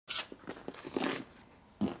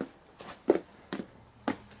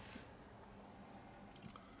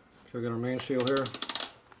So we got our main seal here.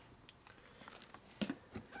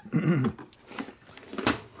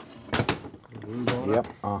 Lube on Yep.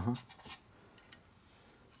 it. Uh-huh.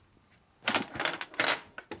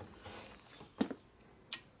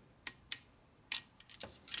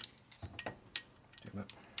 Damn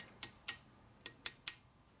it.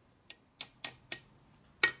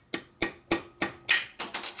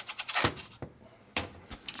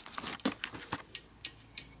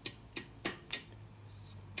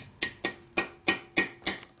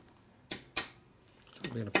 It's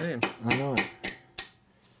being a pain. I know it.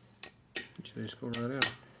 You just go right in.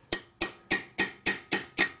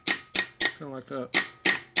 Kind of like that.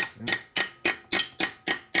 Yeah.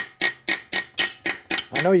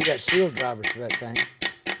 I know you got seal drivers for that thing.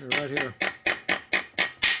 They're right here.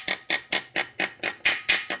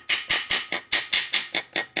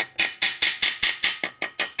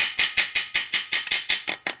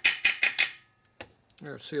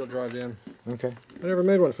 There, seal drive in. Okay. I never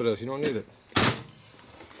made one for this. You don't need it.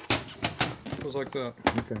 It goes like that.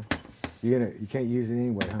 Okay. You can't use it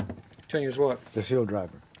anyway, huh? Can't use what? The seal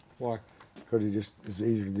driver. Why? Because it's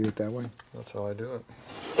easier to do it that way. That's how I do it.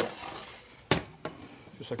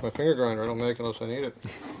 Just like my finger grinder. I don't make it unless I need it.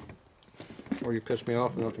 Or you piss me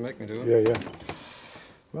off enough to make me do it. Yeah, yeah.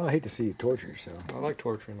 Well, I hate to see you torture yourself. I like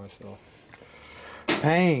torturing myself.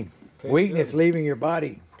 Pain. Pain's Weakness good. leaving your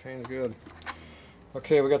body. Pain's good.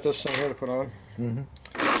 Okay, we got this thing here to put on.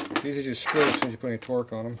 Mm-hmm. These easy to split as soon as you put any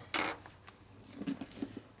torque on them.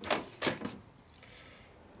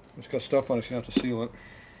 It's got stuff on it, so you have to seal it.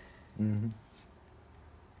 Mm-hmm.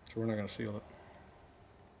 So we're not going to seal it.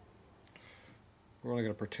 We're only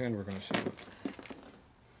going to pretend we're going to seal it.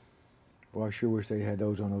 Well, I sure wish they had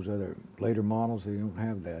those on those other later models. They don't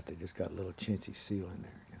have that. They just got a little chintzy seal in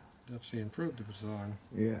there. That's the improved design.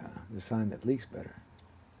 Yeah, the sign that leaks better.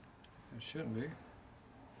 It shouldn't be.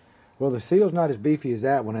 Well, the seal's not as beefy as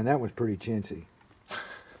that one, and that one's pretty chintzy.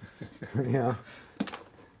 Yeah.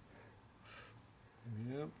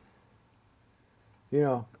 Yep. You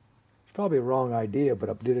know, it's probably a wrong idea, but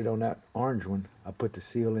I did it on that orange one. I put the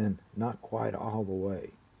seal in not quite all the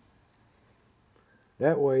way.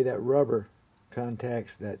 That way, that rubber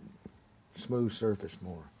contacts that smooth surface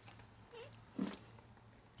more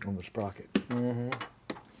on the sprocket. Mm-hmm.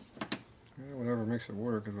 Yeah, whatever makes it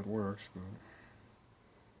work, if it works. But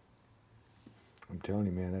I'm telling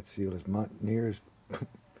you, man, that seal is not near as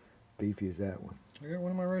beefy as that one. I got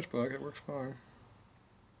one in my race bike. It works fine.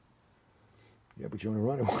 Yeah, but you only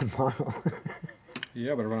run it 1 mile.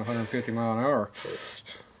 Yeah, but around 150 mile an hour.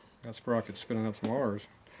 That sprocket's spinning up some R's.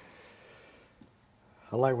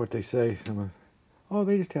 I like what they say. Oh,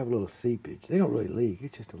 they just have a little seepage. They don't really leak.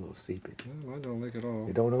 It's just a little seepage. Yeah, mine don't leak at all.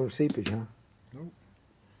 They don't know seepage, huh? Nope.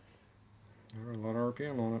 There's a lot of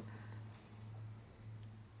RPM on it.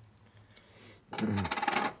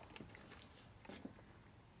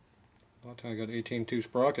 A lot of time I got 18.2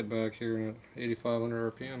 sprocket back here and at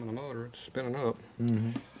 8,500 RPM in the motor. It's spinning up.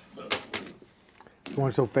 Mm-hmm. It's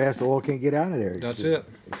going so fast the oil can't get out of there. That's it.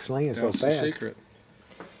 It's slinging so That's fast. the secret.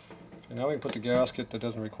 And now we can put the gasket that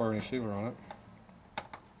doesn't require any sealer on it.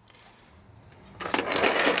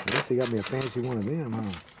 I guess they got me a fancy one of them, huh?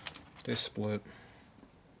 They split.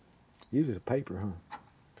 Uses a paper, huh?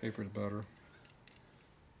 Paper's better.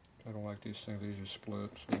 I don't like these things. These just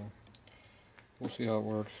split. So we'll see how it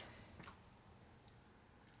works.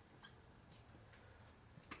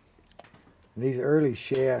 These early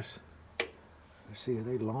shafts, let's see, are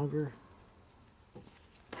they longer?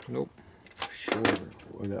 Nope. Shorter.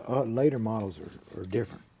 Or the later models are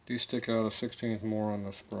different. These stick out a 16th more on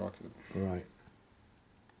the sprocket. Right.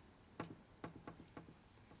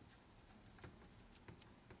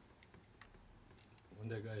 When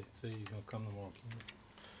that guy say he's gonna come tomorrow?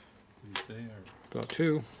 Did he say or? About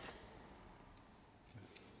 2.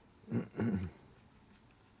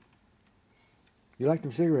 You like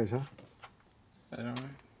them cigarettes, huh? I don't know.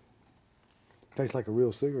 Tastes like a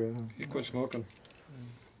real cigarette, huh? He quit smoking.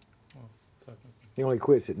 He only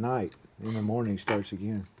quits at night. In the morning, he starts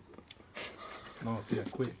again. No, see, I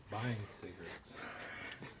quit buying cigarettes.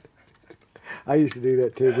 I used to do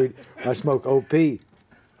that too. I smoke OP.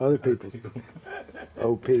 Other people's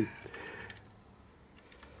OP.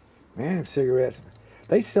 Man, cigarettes.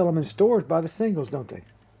 They sell them in stores by the singles, don't they?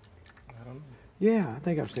 I don't know. Yeah, I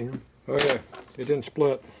think I've seen them. Okay, they didn't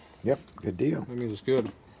split. Yep, good deal. That means it's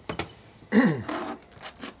good. I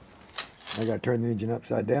got to turn the engine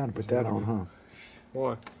upside down and put that on, huh?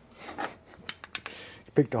 Why?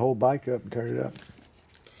 Pick the whole bike up and turn it up.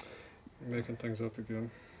 You're making things up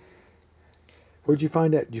again. Where'd you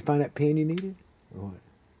find that? Did you find that pin you needed? Or what?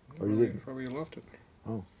 Or you didn't? Probably you left it.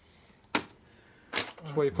 Oh.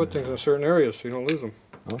 That's why you put things in certain areas so you don't lose them.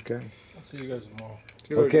 Okay. I'll see you guys tomorrow.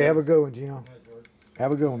 See there, Okay, have a Jim? good one, Gino.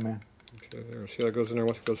 Have a good one, man. Okay, there. See how it goes in there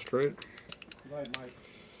once it goes straight? Good night, Mike.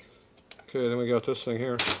 Okay, then we got this thing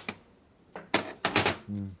here.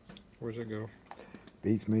 Mm. Where's it go?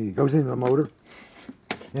 Beats me. It goes in the motor,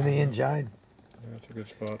 in the engine. Yeah, that's a good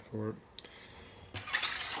spot for it.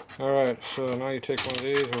 Alright, so now you take one of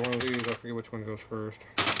these or one of these. I forget which one goes first.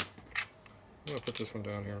 I'm going to put this one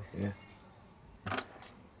down here. Yeah. I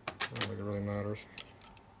don't think it really matters.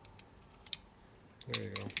 There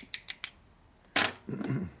you go.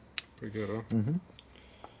 Pretty good, huh? Mm-hmm.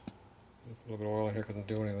 A little bit of oil in here doesn't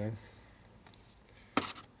do anything.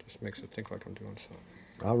 Just makes it think like I'm doing something.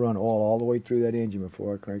 I'll run oil all the way through that engine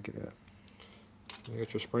before I crank it up. You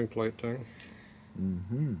got your spring plate thing.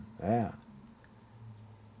 Mm-hmm. Yeah.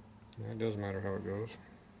 Yeah, it does matter how it goes.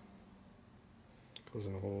 Goes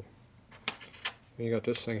in the hole. Then you got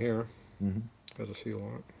this thing here. Mm-hmm. Has a seal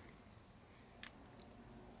on it.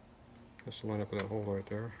 Has to line up with that hole right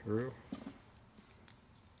there. Groove.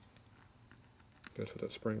 That's what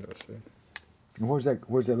that spring does, see? And where's that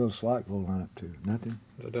little slot go line up to? Nothing?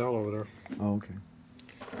 There's a dowel over there. Oh, okay.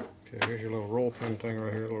 Okay, here's your little roll pin thing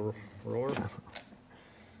right here, little roller.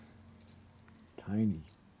 Tiny.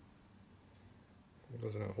 It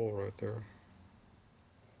goes in that hole right there.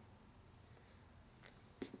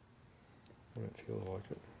 And it feels like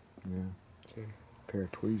it. Yeah. See? Pair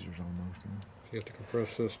of tweezers almost. Huh? So you have to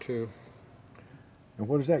compress this too. And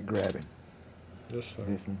what is that grabbing? This thing.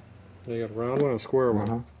 This one. Then you got a round one and a square one.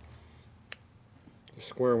 Uh-huh. The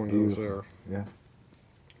square one goes Beautiful. there. Yeah.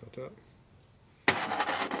 Got that?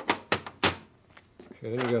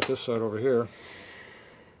 Okay, then you got this side over here.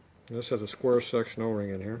 And this has a square section O-ring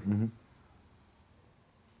in here. Mm-hmm.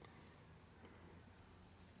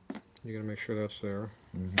 You gotta make sure that's there.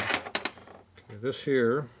 Mm-hmm. Okay, this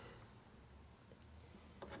here,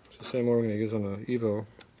 it's the same O-ring they use on the Evo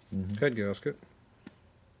Mm-hmm. head gasket.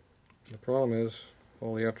 The problem is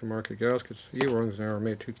all the aftermarket gaskets, E-rings now are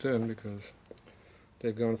made too thin because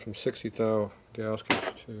they've gone from 60 thou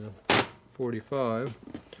gaskets to 45.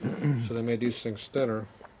 So they made these things thinner.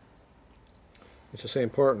 It's the same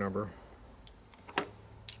part number.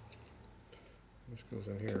 This goes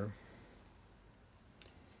in here.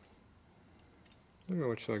 I don't know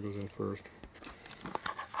which side goes in first.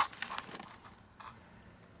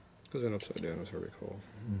 Goes in upside down, as I recall.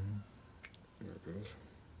 Mm-hmm. There it goes.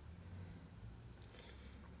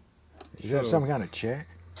 Is that some kind of check?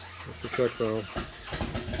 That's your check valve.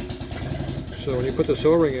 So when you put this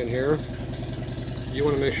O-ring in here, you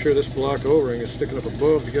want to make sure this black O-ring is sticking up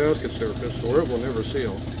above the gasket surface or it will never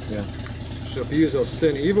seal. Yeah. So if you use those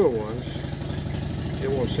thin Evo ones, it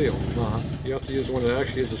won't seal. Uh-huh. You have to use one that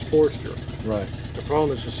actually is a Sportster. Right. The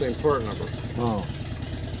problem is the same part number. Oh.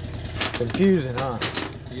 Confusing, huh?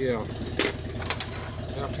 Yeah.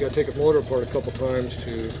 After you got to take a motor apart a couple times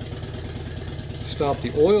to stop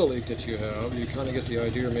the oil leak that you have, you kind of get the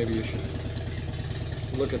idea maybe you should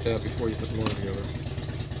look at that before you put the motor together.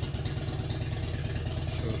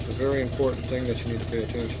 So it's a very important thing that you need to pay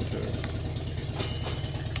attention to,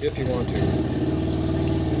 if you want to.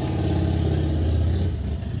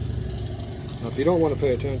 Now, if you don't want to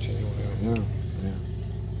pay attention, you won't have to. No. Yeah.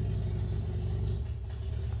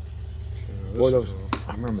 So Boy, this those, is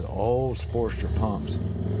I remember the old Sportster pumps.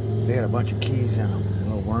 They had a bunch of keys in them,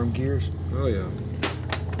 little worm gears. oh yeah.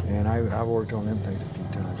 And I worked on them things a few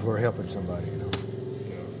times. We're helping somebody, you know,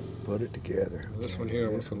 Yeah. put it together. This one here, I'm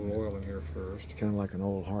going to put a little oil in here first. Kind of like an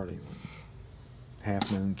old Harley one.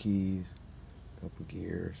 Half moon keys, couple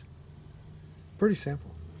gears. Pretty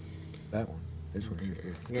simple. That one. This one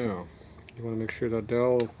here. Now, you want to make sure that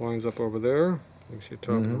dowel lines up over there. You can see the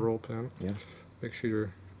top of the Mhm. roll pin. Yeah. Make sure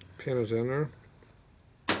your pin is in there.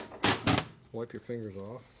 Wipe your fingers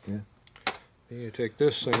off. Yeah. Then you take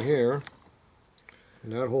this thing here,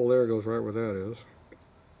 and that hole there goes right where that is.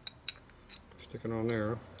 Stick it on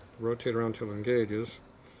there. Rotate around till it engages.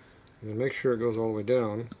 And then make sure it goes all the way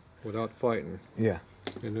down without fighting. Yeah.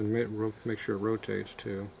 And then make sure it rotates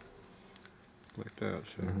too. Like that.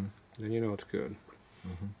 So Mhm. then you know it's good.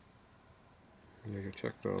 Mhm. There's your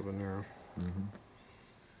check valve in there. Mhm.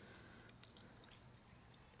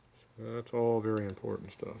 So that's all very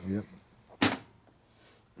important stuff. Yep.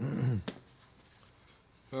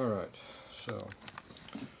 Alright, so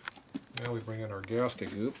now we bring in our gasket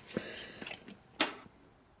goop.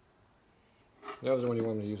 That was the one you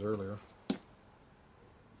wanted me to use earlier.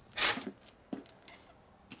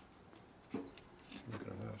 Look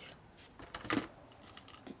at this.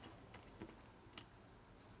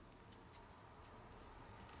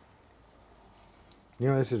 You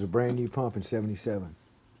know, this is a brand new pump in '77,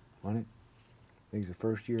 wasn't it? These the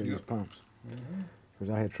first year of these Yep. pumps. Mm-hmm.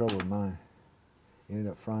 Because I had trouble with mine. Ended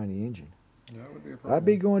up frying the engine. That would be a problem. I'd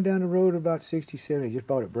be going down the road about 60, 70. Just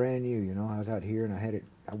bought it brand new, you know. I was out here and I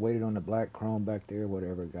waited on the black chrome back there,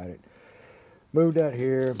 whatever, got it. Moved out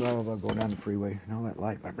here, blah, blah, blah, going down the freeway. And all that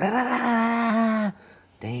light, blah, blah, blah, blah.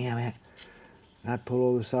 Damn it. And I'd pull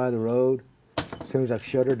over the side of the road. As soon as I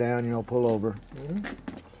shut her down, you know, pull over. Mm-hmm.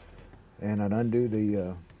 And I'd undo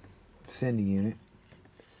the sending unit.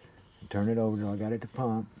 And turn it over till I got it to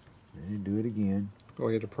pump. And then do it again. Oh,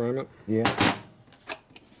 you had to prime it? Yeah.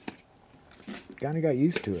 Kind of got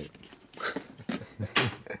used to it.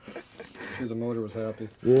 See, the motor was happy.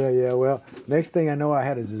 Yeah, well, next thing I know, I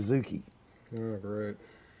had a Suzuki. Oh, great.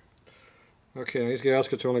 Okay, these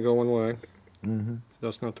gaskets only go one way. Mm-hmm.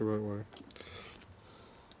 That's not the right way.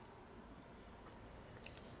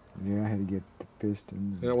 Yeah, I had to get the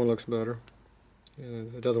piston. That one looks better.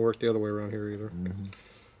 And it doesn't work the other way around here either.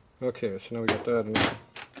 Mm-hmm. Okay, so now we got that in there.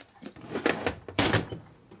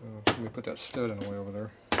 Let me put that stud in the way over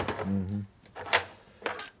there. Mm-hmm.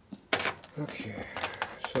 Okay,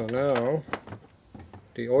 so now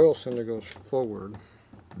the oil sender goes forward.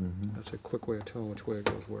 Mm-hmm. That's a quick way of telling which way it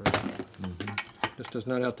goes where. Mm-hmm. This does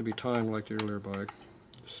not have to be timed like the earlier bike.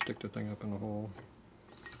 Just stick the thing up in the hole.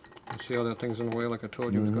 And see how that thing's in the way like I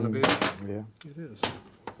told you it was going to be? Yeah. It is.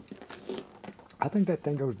 I think that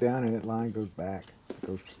thing goes down and that line goes back. It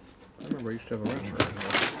goes. I remember I used to have a wrench right here.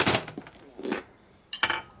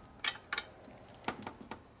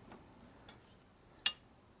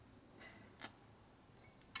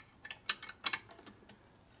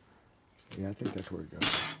 Yeah, I think that's where it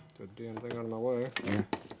goes. The damn thing out of my way. Yeah.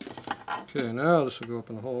 Okay, now this will go up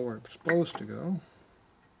in the hole where it's supposed to go.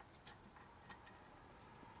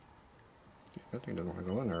 That thing doesn't want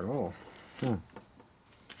to go in there at all. Huh.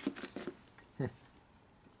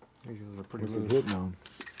 These are pretty What's it loose. hitting on?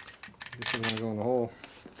 This doesn't want to go in the hole.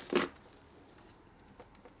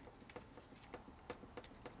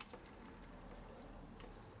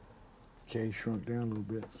 Okay, shrunk down a little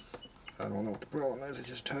bit. I don't know what the problem is, it's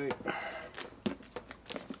just tight.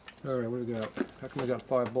 Alright, what do we got? How come we got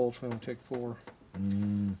 5 bolts when we take 4?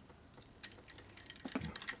 Mm.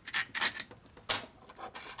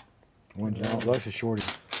 One's out. That's a shorty.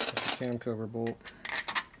 That's a cam cover bolt.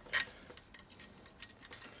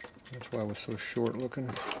 That's why it was so short looking.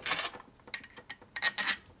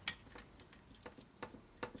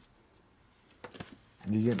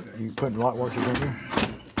 You putting lock washers in there?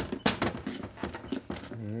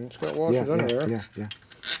 It's got washers yeah, under there. Yeah.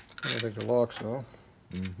 I don't think they're locks though.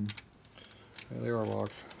 Mm-hmm. Yeah, they are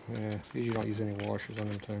locks. Yeah, usually don't use any washers on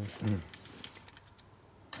them things. Mm.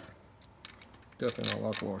 Definitely not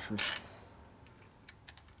lock washers.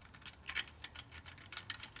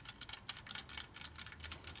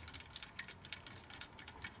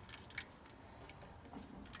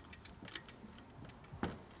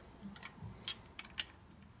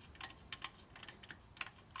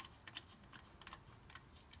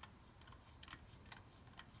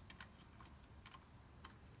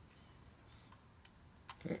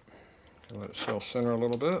 Okay, let it self-center a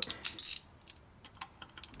little bit.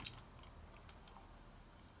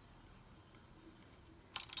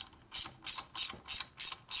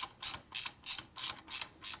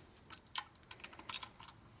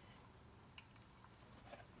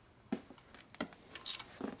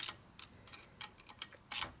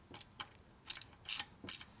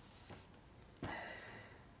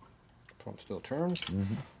 Pump still turns.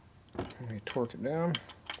 Mm-hmm. And we torque it down.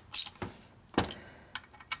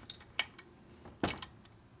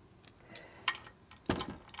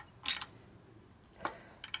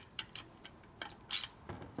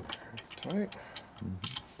 Tight.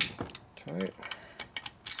 Tight.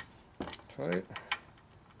 Tight.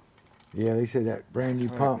 Yeah, they said that brand new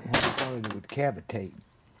Right. pump would cavitate.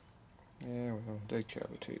 Yeah, well, they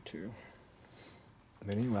cavitate too.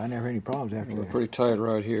 But anyway, I never had any problems after We're that. pretty tight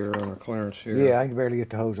right here on our clearance here. Yeah, I can barely get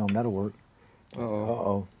the hose on. That'll work. Uh-oh.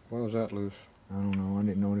 Uh-oh. Why was that loose? I don't know. I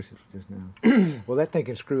didn't notice it just now. Well, that thing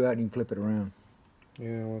can screw out and you can flip it around.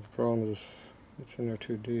 Yeah, well, the problem is it's in there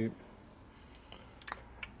too deep.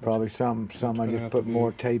 Probably something I gonna just have put to be-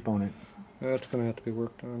 more tape on it. That's going to have to be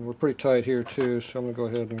worked on. We're pretty tight here too, so I'm going to go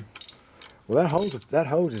ahead and... Well, that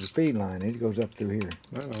hose is a feed line. It goes up through here.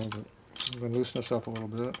 I know, but I'm going to loosen this up a little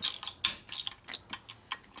bit.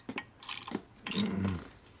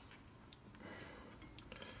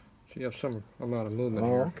 So you have some amount of movement Oh,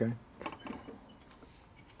 here. okay.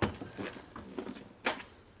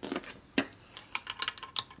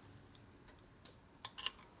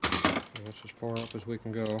 So that's as far up as we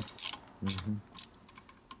can go. Mm-hmm.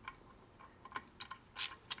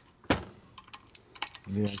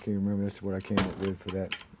 Yeah, I can't remember. That's what I came up with for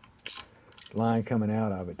that line coming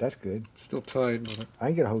out of it. That's good. Still tight, but I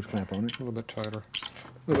can get a hose clamp on it. a little bit tighter. A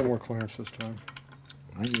little bit more clearance this time.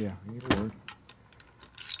 Yeah, it'll work.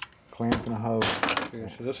 Clamp and a hose. Okay,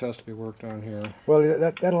 so this has to be worked on here. Well,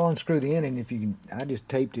 that'll unscrew the ending if you can. I just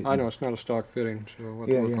taped it. I know it's not a stock fitting, so we'll have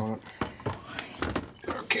to Yeah, work yeah. on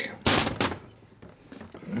it. Okay.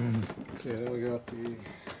 Okay, then we got the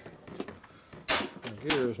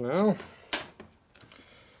gears now.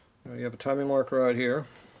 Now you have a timing mark right here.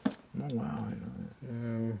 Oh wow! I know that.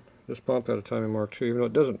 And this pump had a timing mark too, even though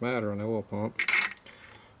it doesn't matter on the oil pump.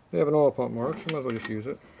 They have an oil pump mark, so might as well just use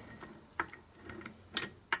it.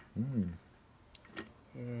 And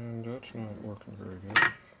that's not working very good.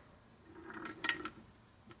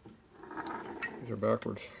 These are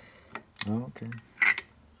backwards. Oh, okay.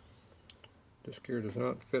 This gear does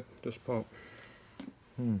not fit this pump.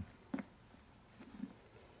 You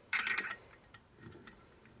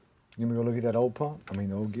want me to go look at that old pump? I mean,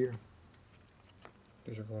 the old gear.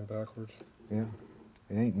 These are going backwards. Yeah.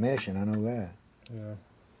 It ain't meshing. I know that. Yeah.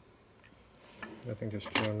 I think it's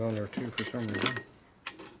jammed on there too for some reason.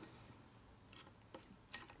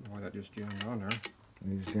 Why that just jammed on there?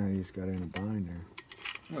 You just got it in a binder.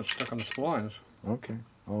 Oh, it's stuck on the splines. Okay.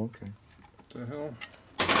 Oh, okay. What the hell?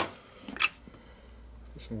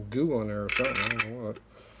 There's some goo on there or something. I don't know what.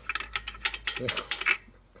 Yeah.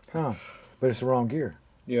 Huh. But it's the wrong gear.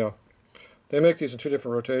 Yeah. They make these in two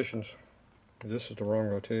different rotations. This is the wrong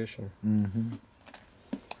rotation. Mm-hmm.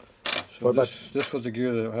 So What about- this was the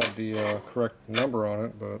gear that had the correct number on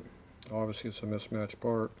it, but obviously it's a mismatched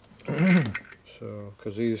part. So,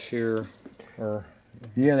 because these here are...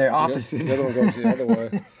 Yeah, they're The opposite. other one goes the other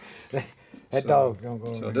way. That So- dog don't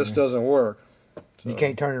go So right this there. doesn't work. You So-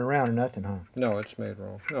 can't turn it around or nothing, huh? No, it's made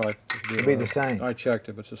wrong. No, It'll be the same. I checked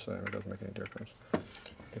it, but it's the same. It doesn't make any difference.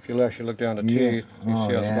 If you actually look down the Yeah. teeth, you Oh,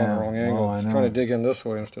 see how it's going the yeah. wrong angle. Oh, I It's know. trying to dig in this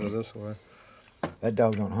way instead of this way. That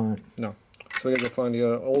dog don't hunt. So we gotta go find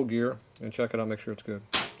the old gear and check it out, make sure it's good.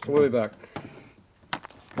 So we'll be back.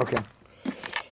 Okay.